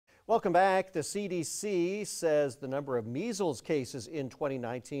Welcome back. The CDC says the number of measles cases in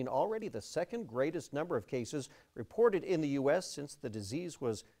 2019 already the second greatest number of cases reported in the U.S. since the disease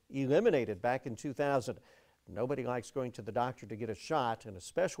was eliminated back in 2000. Nobody likes going to the doctor to get a shot, and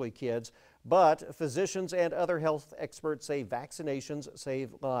especially kids, but physicians and other health experts say vaccinations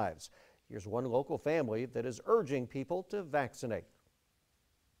save lives. Here's one local family that is urging people to vaccinate.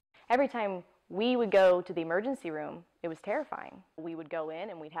 Every time we would go to the emergency room, it was terrifying. We would go in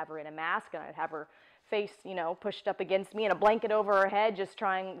and we'd have her in a mask, and I'd have her face, pushed up against me and a blanket over her head, just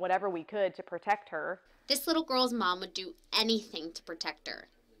trying whatever we could to protect her. This little girl's mom would do anything to protect her,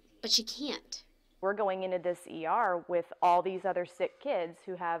 but she can't. We're going into this ER with all these other sick kids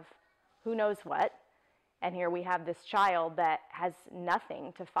who have who knows what, and here we have this child that has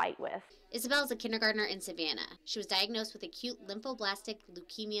nothing to fight with. Isabel is a kindergartner in Savannah. She was diagnosed with acute lymphoblastic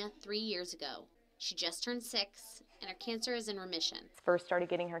leukemia 3 years ago. She just turned 6, and her cancer is in remission. First started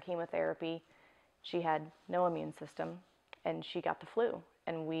getting her chemotherapy. She had no immune system, and she got the flu,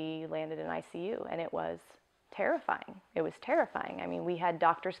 and we landed in ICU, and it was terrifying. It was terrifying. I mean, we had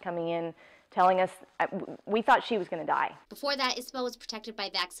doctors coming in telling us we thought she was going to die. Before that, Isabel was protected by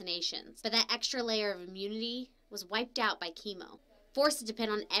vaccinations, but that extra layer of immunity was wiped out by chemo. Forced to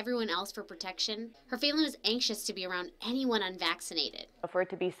depend on everyone else for protection, her family was anxious to be around anyone unvaccinated. For it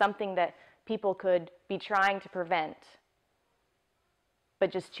to be something that people could be trying to prevent,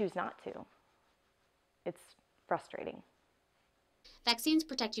 but just choose not to, it's frustrating. Vaccines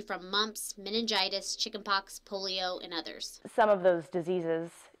protect you from mumps, meningitis, chickenpox, polio, and others. Some of those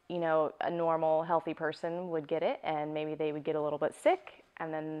diseases, a normal, healthy person would get it, and maybe they would get a little bit sick,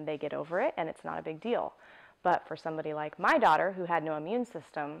 and then they get over it, and it's not a big deal. But for somebody like my daughter, who had no immune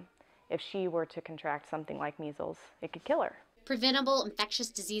system, if she were to contract something like measles, it could kill her. Preventable infectious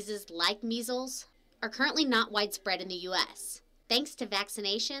diseases like measles are currently not widespread in the U.S., thanks to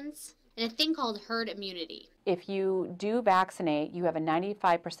vaccinations and a thing called herd immunity. If you do vaccinate, you have a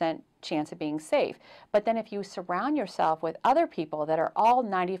 95% chance of being safe. But then if you surround yourself with other people that are all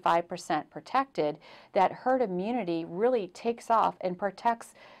 95% protected, that herd immunity really takes off and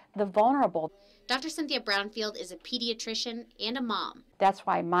protects the vulnerable. Dr. Cynthia Brownfield is a pediatrician and a mom. That's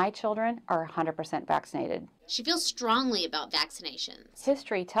why my children are 100% vaccinated. She feels strongly about vaccinations.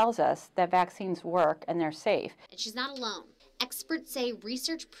 History tells us that vaccines work and they're safe. And she's not alone. Experts say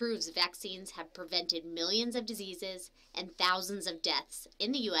research proves vaccines have prevented millions of diseases and thousands of deaths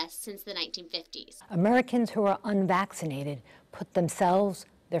in the U.S. since the 1950s. Americans who are unvaccinated put themselves,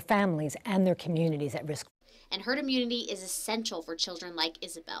 their families, and their communities at risk. And herd immunity is essential for children like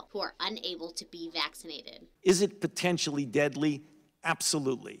Isabel, who are unable to be vaccinated. Is it potentially deadly?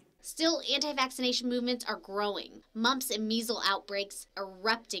 Absolutely. Still, anti-vaccination movements are growing. Mumps and measles outbreaks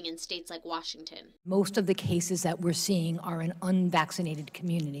erupting in states like Washington. Most of the cases that we're seeing are in unvaccinated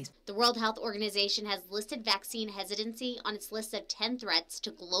communities. The World Health Organization has listed vaccine hesitancy on its list of 10 threats to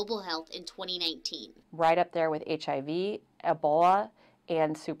global health in 2019. Right up there with HIV, Ebola,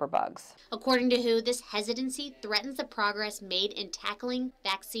 and superbugs. According to WHO, this hesitancy threatens the progress made in tackling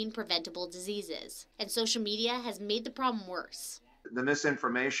vaccine-preventable diseases. And social media has made the problem worse. The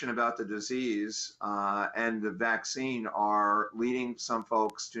misinformation about the disease and the vaccine are leading some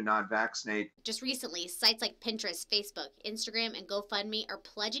folks to not vaccinate. Just recently, sites like Pinterest, Facebook, Instagram, and GoFundMe are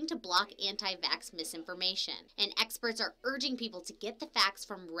pledging to block anti-vax misinformation. And experts are urging people to get the facts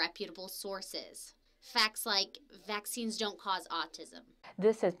from reputable sources. Facts like vaccines don't cause autism.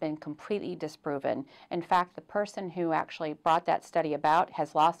 This has been completely disproven. In fact, the person who actually brought that study about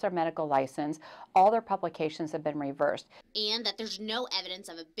has lost their medical license. All their publications have been reversed. And that there's no evidence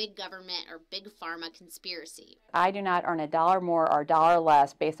of a big government or big pharma conspiracy. I do not earn $1 more or $1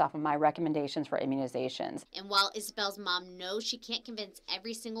 less based off of my recommendations for immunizations. And while Isabel's mom knows she can't convince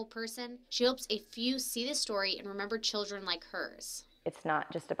every single person, she hopes a few see the story and remember children like hers. It's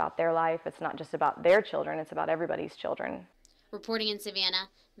not just about their life, it's not just about their children, it's about everybody's children. Reporting in Savannah,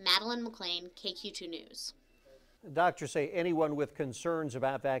 Madeline McLean, KQ2 News. Doctors say anyone with concerns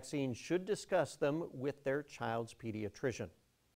about vaccines should discuss them with their child's pediatrician.